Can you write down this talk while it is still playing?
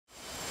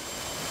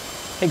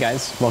Hey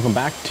guys, welcome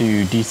back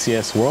to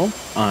DCS World.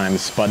 I'm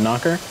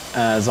Spudknocker,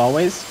 as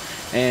always,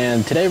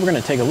 and today we're going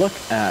to take a look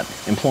at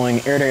employing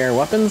air-to-air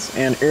weapons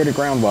and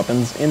air-to-ground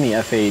weapons in the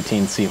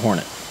F-A-18C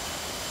Hornet.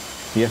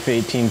 The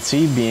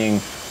F-A-18C, being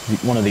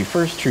one of the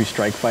first true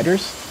strike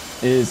fighters,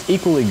 is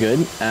equally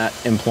good at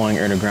employing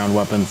air-to-ground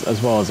weapons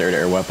as well as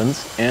air-to-air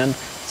weapons, and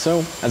so,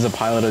 as a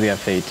pilot of the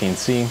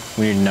F-A-18C,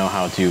 we need to know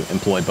how to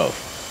employ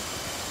both.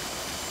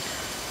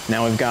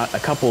 Now we've got a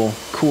couple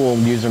cool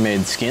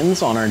user-made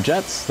skins on our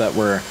jets that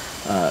we're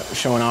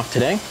showing off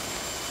today.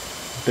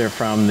 They're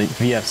from the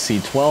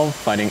VFC-12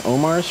 fighting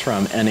Omars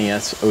from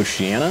NAS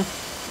Oceana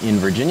in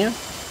Virginia.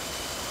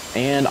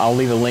 And I'll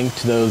leave a link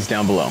to those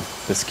down below.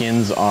 The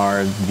skins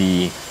are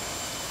the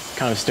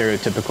kind of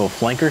stereotypical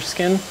flanker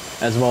skin,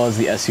 as well as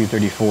the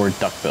Su-34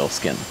 duckbill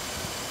skin.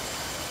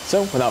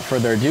 So without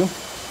further ado,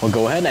 we'll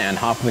go ahead and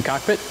hop in the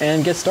cockpit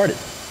and get started.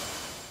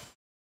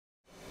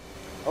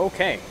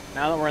 Okay,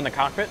 now that we're in the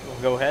cockpit, we'll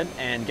go ahead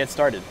and get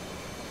started.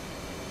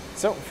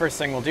 So, first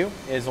thing we'll do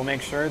is we'll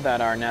make sure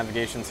that our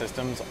navigation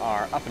systems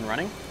are up and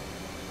running.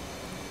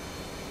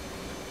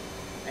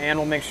 And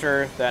we'll make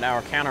sure that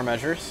our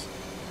countermeasures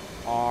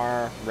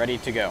are ready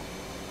to go.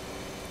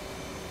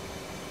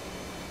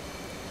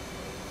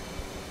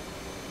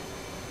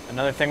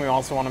 Another thing we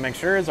also want to make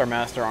sure is our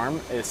master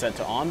arm is set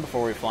to on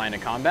before we fly into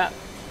combat.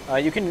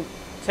 You can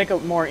take a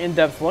more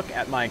in-depth look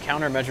at my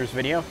countermeasures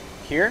video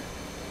here,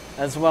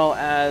 as well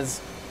as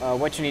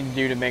what you need to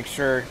do to make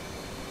sure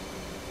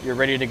you're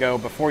ready to go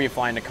before you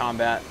fly into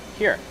combat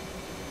here.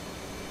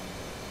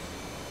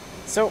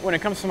 So when it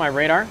comes to my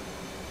radar,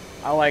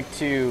 I like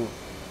to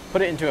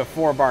put it into a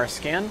 4-bar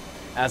scan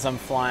as I'm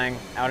flying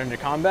out into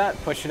combat,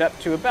 push it up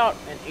to about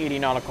an 80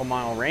 nautical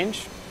mile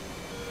range.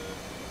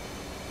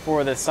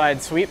 For the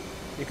side sweep,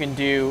 you can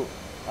do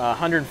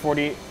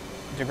 140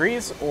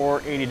 degrees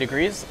or 80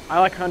 degrees. I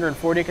like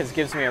 140 because it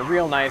gives me a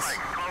real nice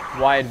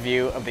wide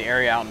view of the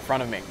area out in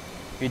front of me.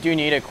 If you do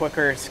need a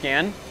quicker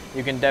scan,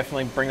 you can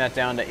definitely bring that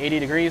down to 80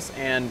 degrees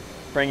and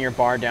bring your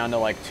bar down to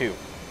like 2.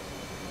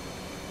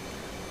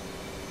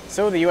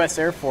 So the US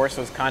Air Force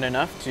was kind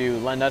enough to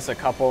lend us a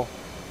couple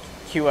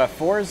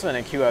QF-4s and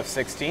a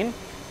QF-16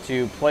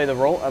 to play the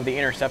role of the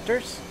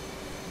interceptors.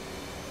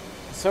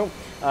 So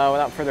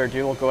without further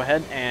ado, we'll go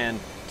ahead and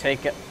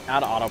take it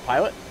out of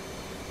autopilot.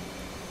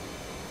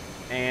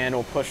 And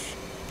we'll push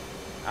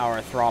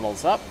our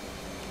throttles up.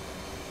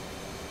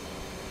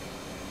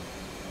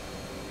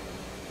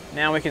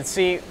 Now we can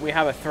see we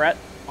have a threat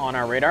on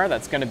our radar.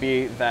 That's going to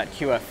be that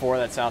QF-4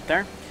 that's out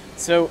there.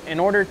 So in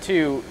order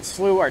to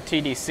slew our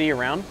TDC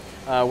around,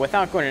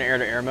 without going in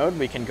air-to-air mode,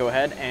 we can go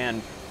ahead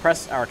and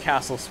press our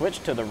castle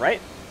switch to the right,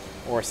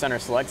 or center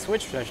select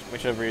switch,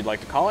 whichever you'd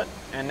like to call it,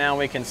 and now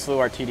we can slew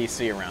our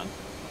TDC around.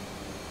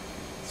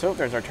 So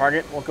there's our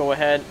target. We'll go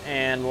ahead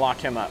and lock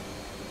him up.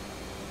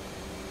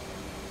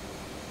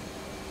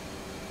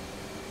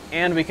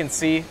 And we can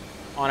see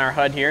on our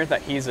HUD here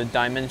that he's a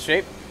diamond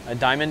shape. A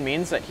diamond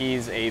means that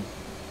he's a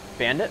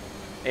bandit.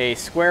 A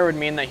square would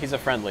mean that he's a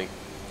friendly.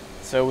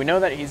 So we know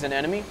that he's an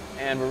enemy,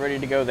 and we're ready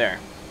to go there.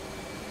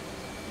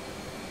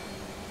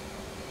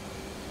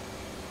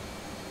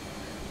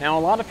 Now,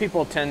 a lot of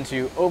people tend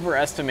to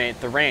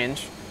overestimate the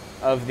range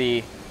of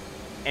the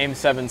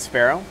AIM-7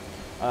 Sparrow.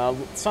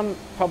 Some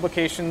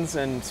publications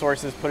and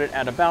sources put it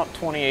at about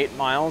 28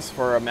 miles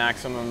for a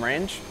maximum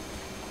range.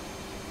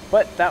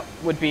 But that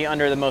would be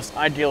under the most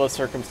ideal of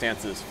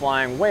circumstances.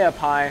 Flying way up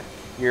high,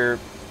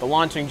 the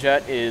launching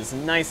jet is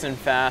nice and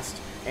fast,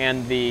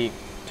 and the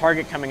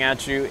target coming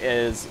at you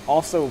is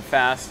also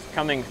fast,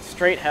 coming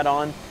straight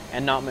head-on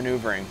and not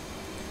maneuvering.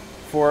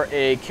 For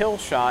a kill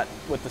shot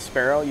with the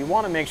Sparrow, you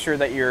want to make sure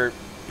that you're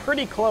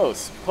pretty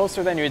close,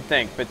 closer than you'd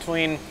think.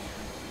 Between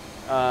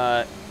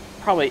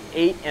probably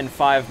 8 and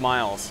 5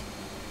 miles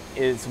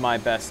is my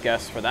best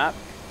guess for that.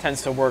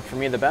 Tends to work for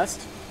me the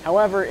best.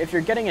 However, if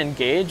you're getting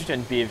engaged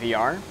in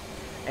BVR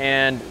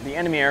and the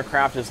enemy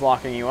aircraft is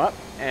locking you up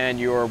and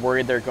you're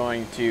worried they're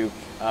going to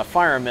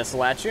fire a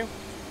missile at you,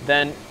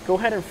 then go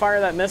ahead and fire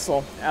that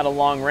missile at a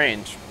long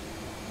range.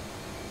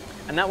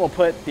 And that will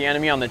put the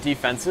enemy on the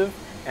defensive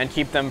and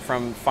keep them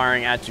from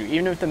firing at you.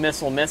 Even if the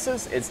missile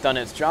misses, it's done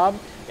its job,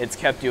 it's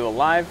kept you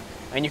alive,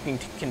 and you can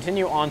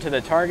continue on to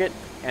the target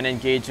and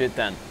engage it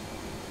then.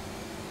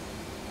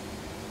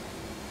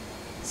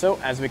 So,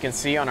 as we can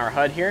see on our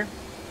HUD here,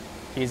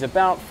 he's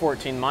about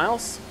 14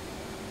 miles.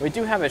 We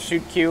do have a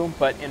shoot queue,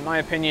 but in my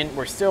opinion,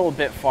 we're still a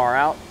bit far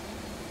out.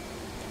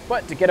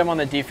 But to get him on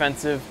the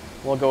defensive,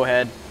 we'll go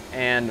ahead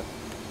and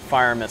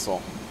fire a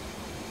missile.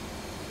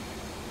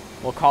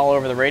 We'll call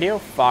over the radio,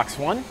 Fox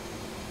 1,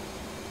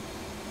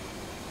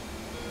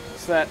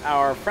 so that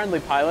our friendly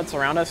pilots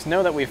around us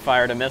know that we've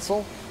fired a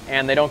missile,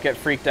 and they don't get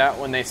freaked out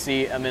when they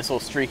see a missile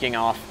streaking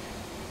off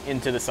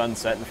into the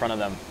sunset in front of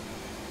them.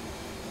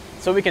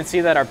 So we can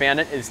see that our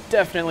bandit is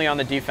definitely on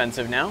the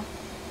defensive now.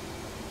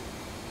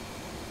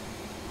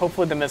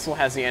 Hopefully the missile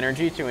has the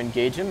energy to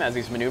engage him as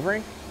he's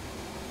maneuvering.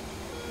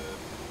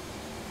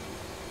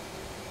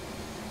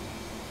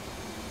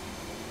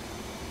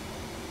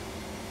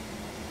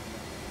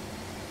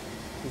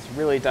 He's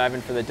really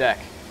diving for the deck.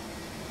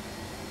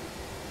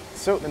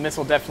 So the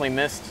missile definitely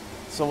missed.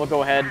 So we'll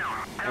go ahead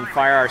and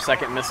fire our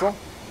second missile.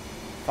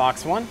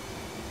 Fox 1.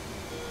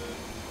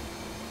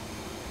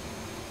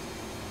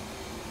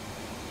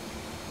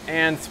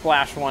 And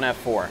Splash 1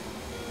 F4.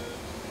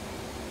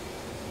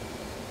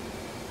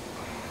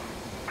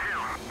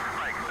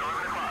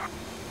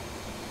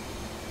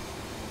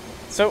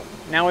 So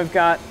now we've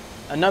got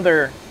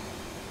another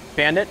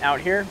bandit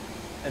out here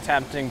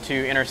attempting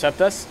to intercept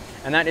us,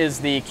 and that is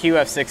the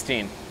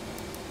QF-16.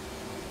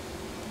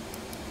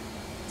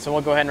 So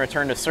we'll go ahead and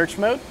return to search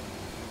mode,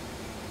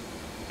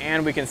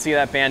 and we can see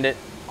that bandit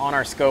on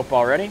our scope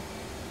already.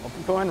 We'll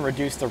go ahead and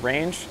reduce the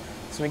range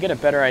so we get a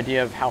better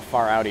idea of how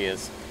far out he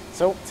is.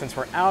 So since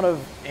we're out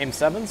of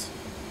AIM-7s,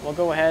 we'll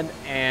go ahead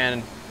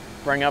and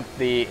bring up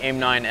the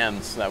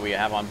AIM-9Ms that we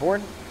have on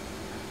board.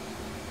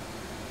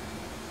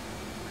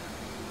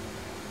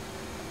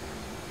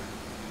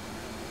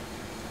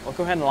 We'll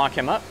go ahead and lock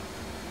him up,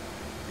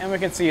 and we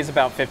can see he's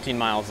about 15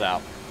 miles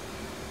out.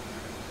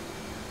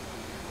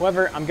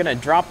 However, I'm going to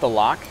drop the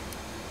lock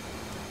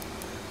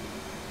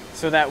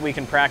so that we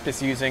can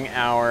practice using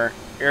our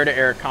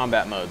air-to-air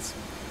combat modes.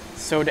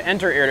 So to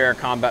enter air-to-air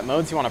combat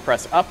modes, you want to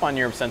press up on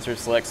your sensor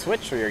select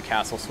switch or your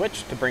castle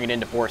switch to bring it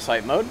into bore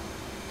sight mode.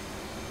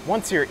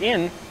 Once you're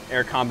in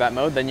air combat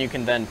mode, then you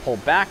can then pull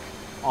back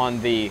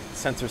on the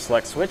sensor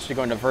select switch to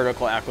go into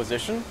vertical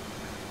acquisition,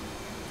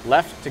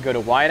 left to go to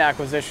wide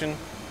acquisition,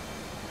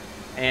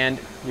 and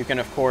you can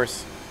of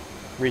course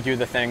redo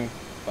the thing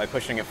by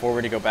pushing it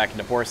forward to go back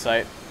into bore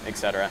sight,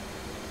 etc.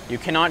 You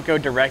cannot go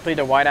directly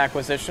to wide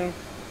acquisition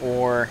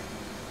or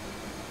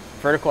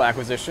vertical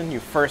acquisition. You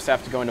first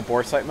have to go into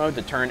bore sight mode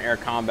to turn air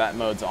combat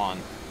modes on.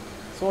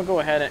 So we'll go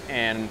ahead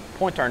and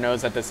point our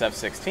nose at this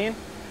F-16.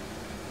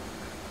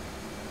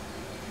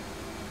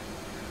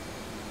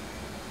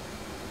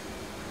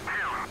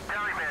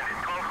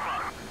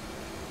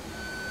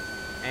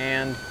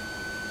 And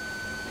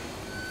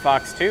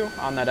Fox 2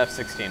 on that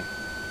F-16.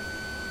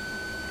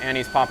 And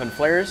he's popping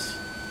flares.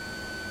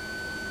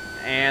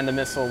 And the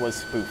missile was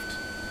spoofed.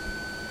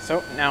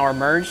 So now we're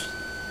merged,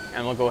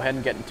 and we'll go ahead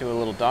and get into a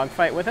little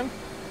dogfight with him.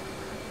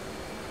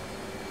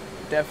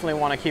 Definitely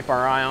want to keep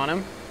our eye on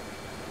him.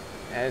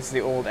 As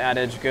the old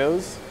adage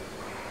goes,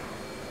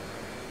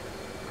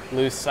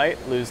 lose sight,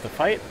 lose the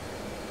fight.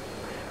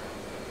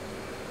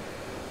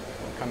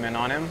 We'll come in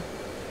on him.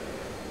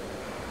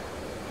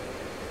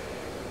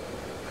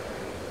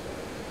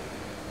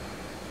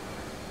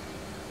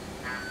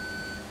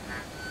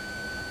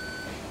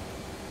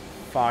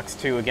 Fox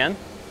 2 again.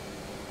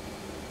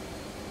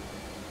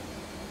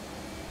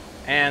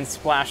 And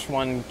Splash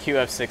 1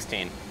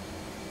 QF-16.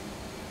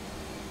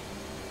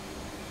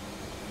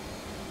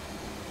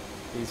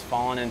 He's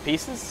fallen in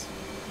pieces.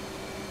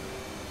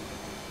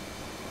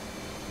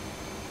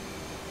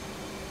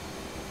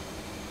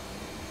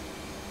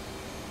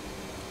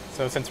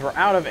 So since we're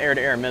out of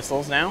air-to-air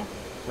missiles now,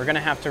 we're going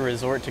to have to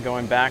resort to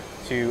going back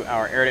to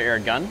our air-to-air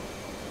gun.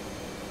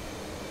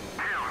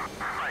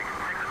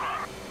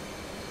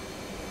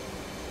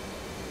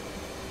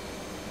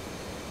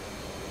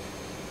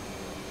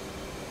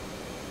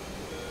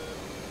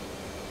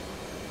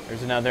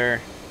 There's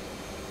another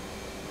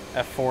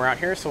F4 out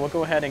here, so we'll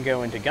go ahead and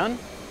go into gun.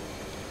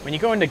 When you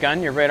go into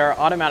gun, your radar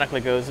automatically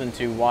goes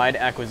into wide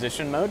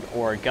acquisition mode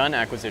or gun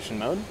acquisition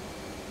mode.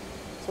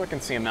 So I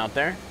can see him out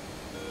there.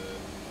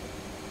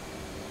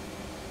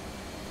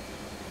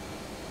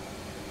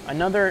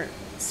 Another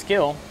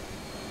skill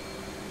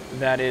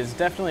that is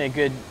definitely a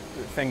good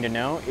thing to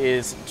know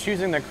is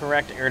choosing the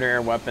correct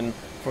air-to-air weapon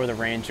for the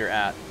range you're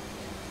at.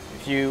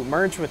 If you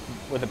merge with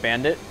a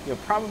bandit, you're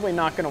probably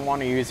not going to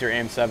want to use your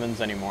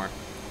AIM-7s anymore.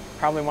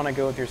 Probably want to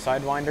go with your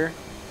Sidewinder.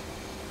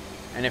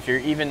 And if you're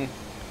even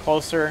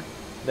closer,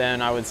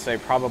 then I would say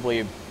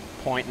probably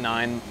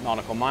 0.9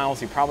 nautical miles,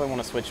 you probably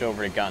want to switch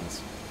over to guns,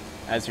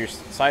 as your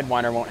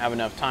Sidewinder won't have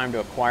enough time to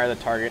acquire the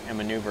target and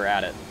maneuver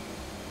at it.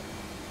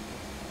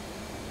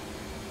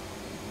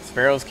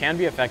 Sparrows can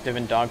be effective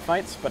in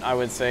dogfights, but I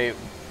would say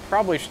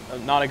probably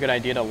not a good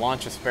idea to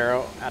launch a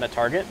Sparrow at a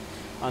target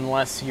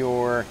unless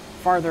you're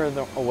farther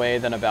away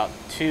than about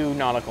 2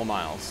 nautical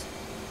miles.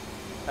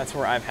 That's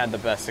where I've had the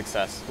best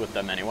success with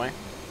them anyway.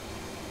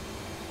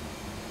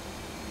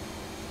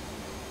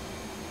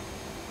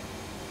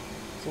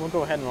 So we'll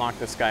go ahead and lock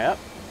this guy up.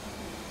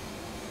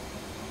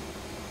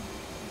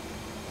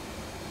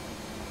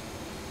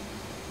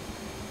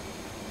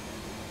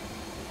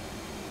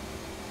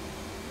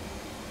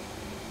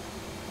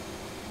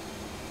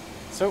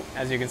 So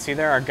as you can see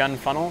there, our gun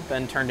funnel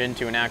then turned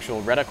into an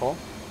actual reticle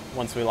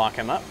once we lock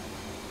him up.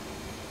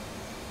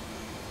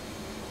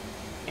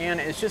 And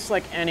it's just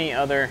like any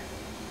other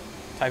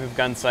type of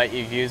gun sight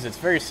you've used. It's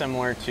very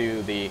similar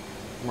to the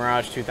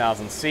Mirage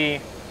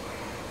 2000C,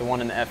 the one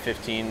in the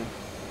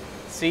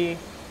F-15C,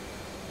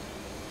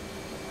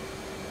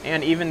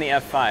 and even the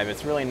F-5.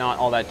 It's really not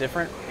all that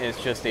different.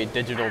 It's just a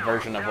digital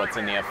version of what's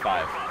in the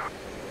F-5.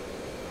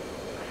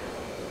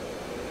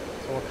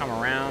 So we'll come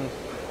around.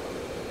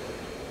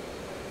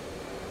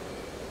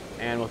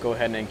 and we'll go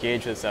ahead and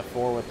engage this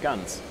F4 with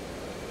guns.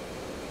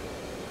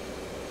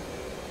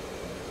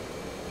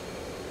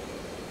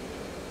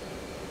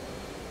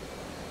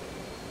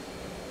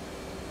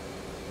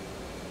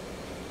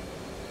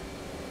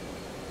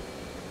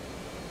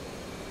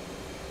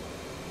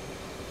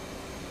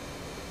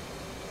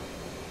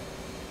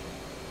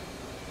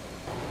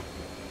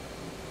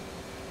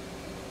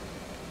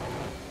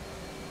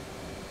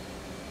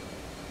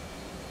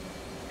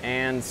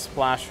 And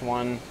splash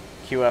 1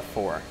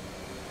 QF4.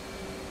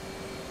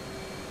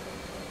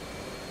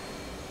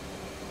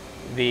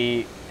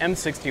 The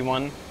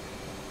M61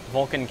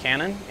 Vulcan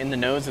Cannon in the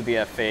nose of the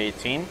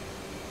F-A-18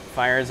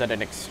 fires at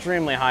an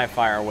extremely high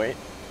fire weight,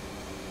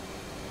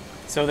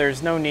 so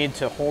there's no need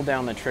to hold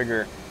down the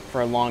trigger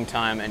for a long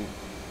time and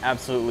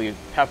absolutely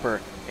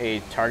pepper a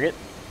target.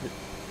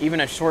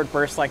 Even a short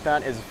burst like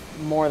that is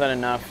more than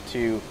enough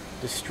to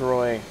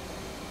destroy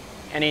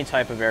any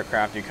type of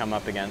aircraft you come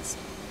up against.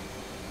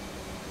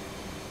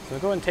 So we'll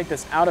go ahead and take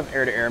this out of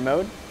air-to-air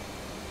mode,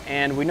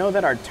 and we know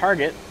that our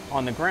target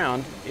on the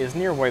ground is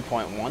near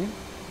waypoint 1,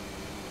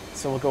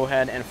 so we'll go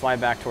ahead and fly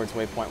back towards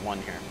waypoint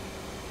 1 here.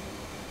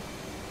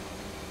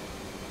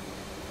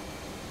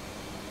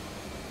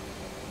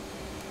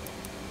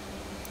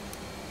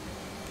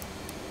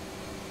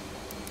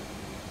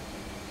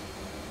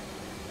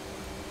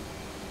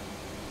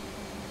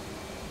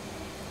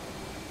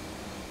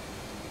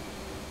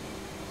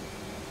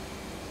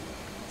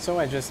 So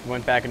I just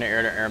went back into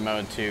air-to-air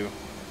mode to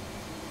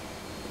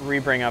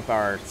re-bring up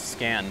our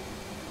scan.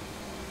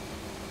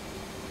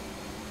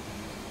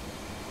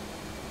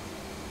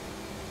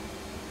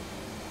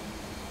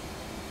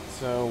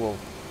 So we'll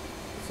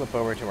flip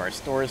over to our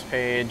stores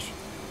page.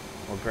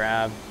 We'll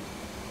grab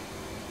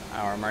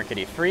our Mark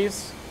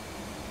 83s.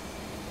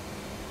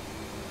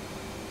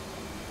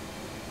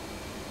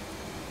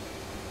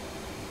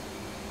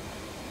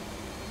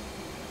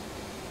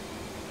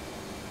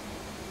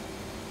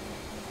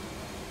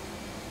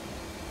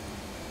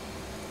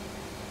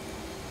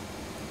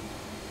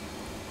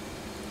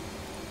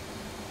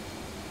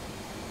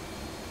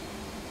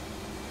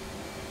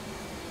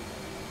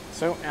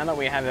 So now that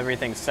we have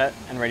everything set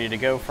and ready to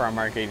go for our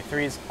Mark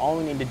 83s, all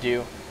we need to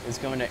do is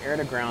go into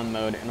air-to-ground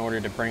mode in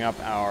order to bring up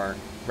our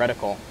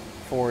reticle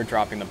for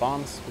dropping the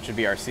bombs, which would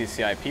be our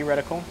CCIP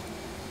reticle.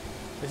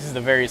 This is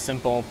the very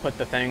simple put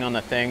the thing on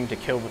the thing to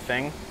kill the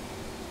thing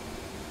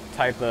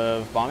type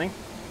of bombing.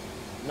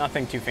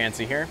 Nothing too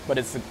fancy here, but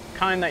it's the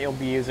kind that you'll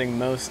be using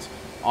most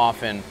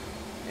often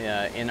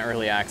in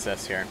early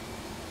access here.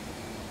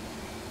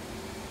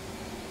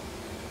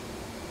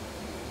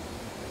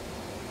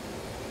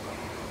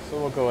 So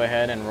we'll go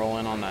ahead and roll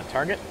in on that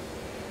target.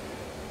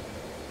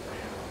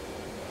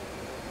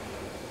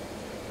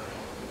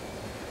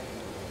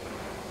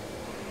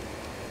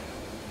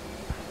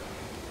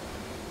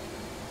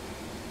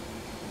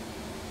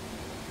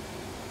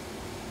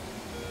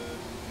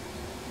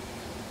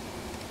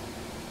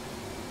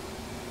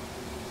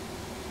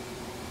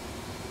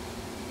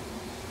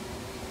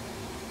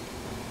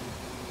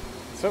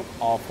 So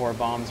all 4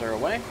 bombs are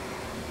away.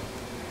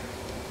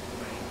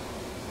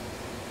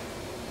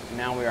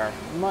 Now we are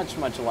much,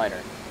 much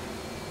lighter.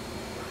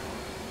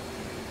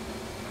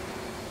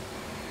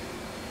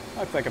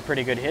 Looks like a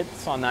pretty good hit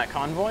on that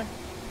convoy.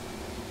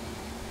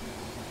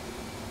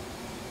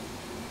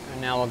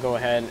 And now we'll go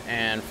ahead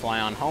and fly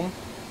on home,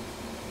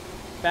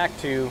 back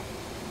to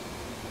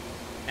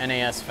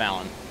NAS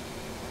Fallon.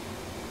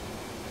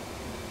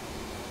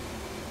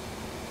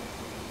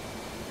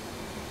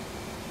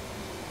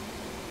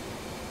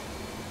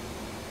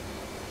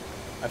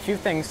 A few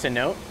things to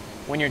note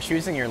when you're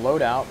choosing your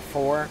loadout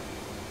for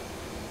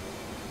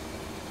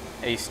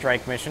a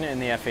strike mission in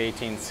the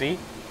F-A-18C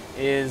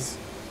is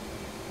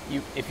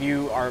if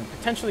you are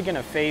potentially going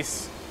to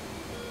face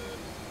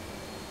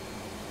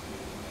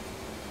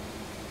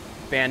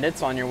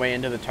bandits on your way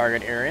into the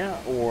target area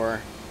or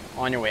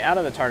on your way out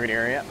of the target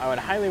area, I would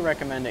highly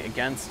recommend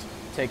against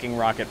taking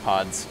rocket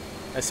pods,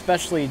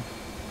 especially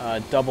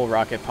double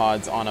rocket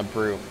pods on a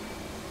brew.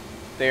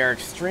 They are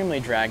extremely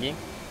draggy.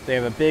 They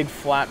have a big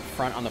flat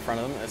front on the front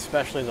of them,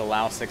 especially the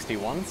Lao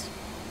 61s,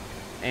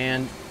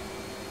 and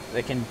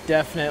they can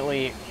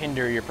definitely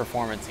hinder your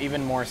performance,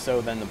 even more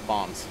so than the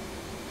bombs.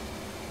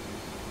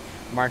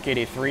 Mark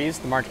 83s,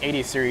 the Mark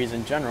 80 series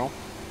in general,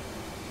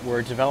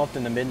 were developed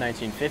in the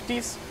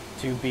mid-1950s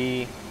to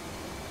be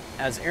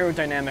as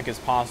aerodynamic as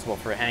possible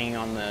for hanging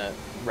on the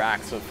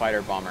racks of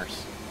fighter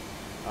bombers.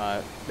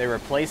 They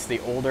replaced the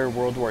older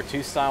World War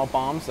II style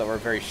bombs that were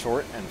very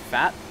short and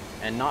fat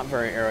and not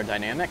very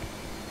aerodynamic,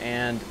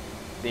 and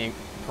the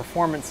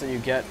performance that you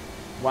get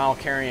while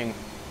carrying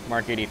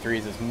Mark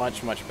 83s is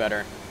much, much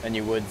better than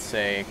you would,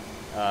 say,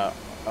 a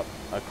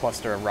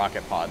cluster of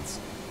rocket pods.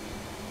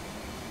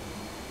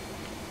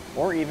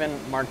 Or even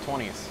Mark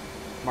 20s.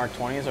 Mark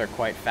 20s are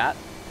quite fat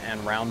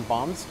and round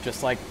bombs,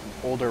 just like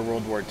older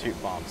World War II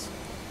bombs.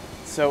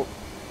 So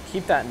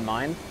keep that in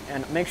mind,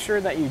 and make sure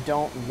that you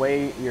don't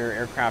weigh your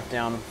aircraft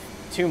down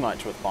too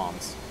much with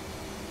bombs.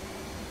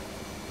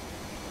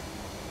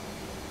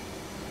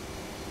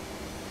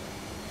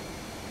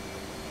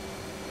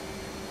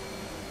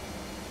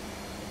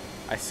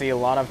 I see a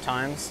lot of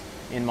times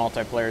in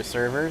multiplayer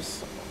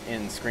servers,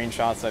 in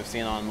screenshots I've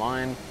seen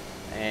online,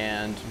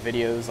 and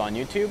videos on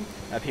YouTube,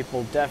 that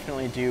people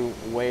definitely do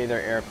weigh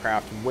their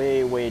aircraft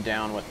way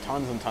down with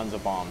tons and tons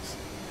of bombs,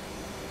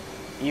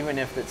 even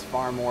if it's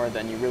far more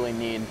than you really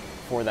need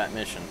for that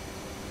mission.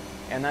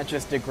 And that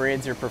just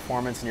degrades your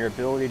performance and your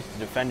ability to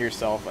defend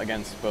yourself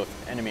against both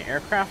enemy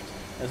aircraft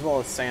as well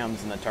as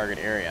SAMs in the target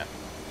area.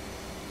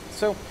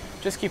 So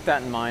just keep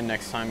that in mind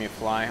next time you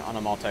fly on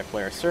a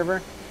multiplayer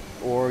server,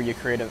 or you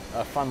create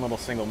a fun little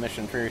single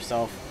mission for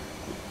yourself.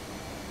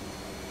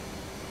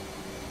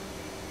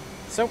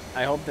 So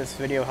I hope this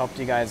video helped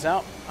you guys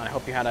out. I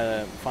hope you had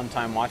a fun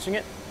time watching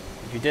it.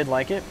 If you did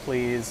like it,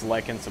 please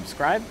like and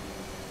subscribe.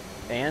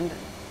 And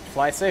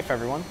fly safe,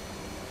 everyone.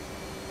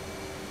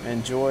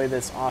 Enjoy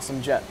this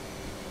awesome jet.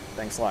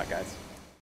 Thanks a lot, guys.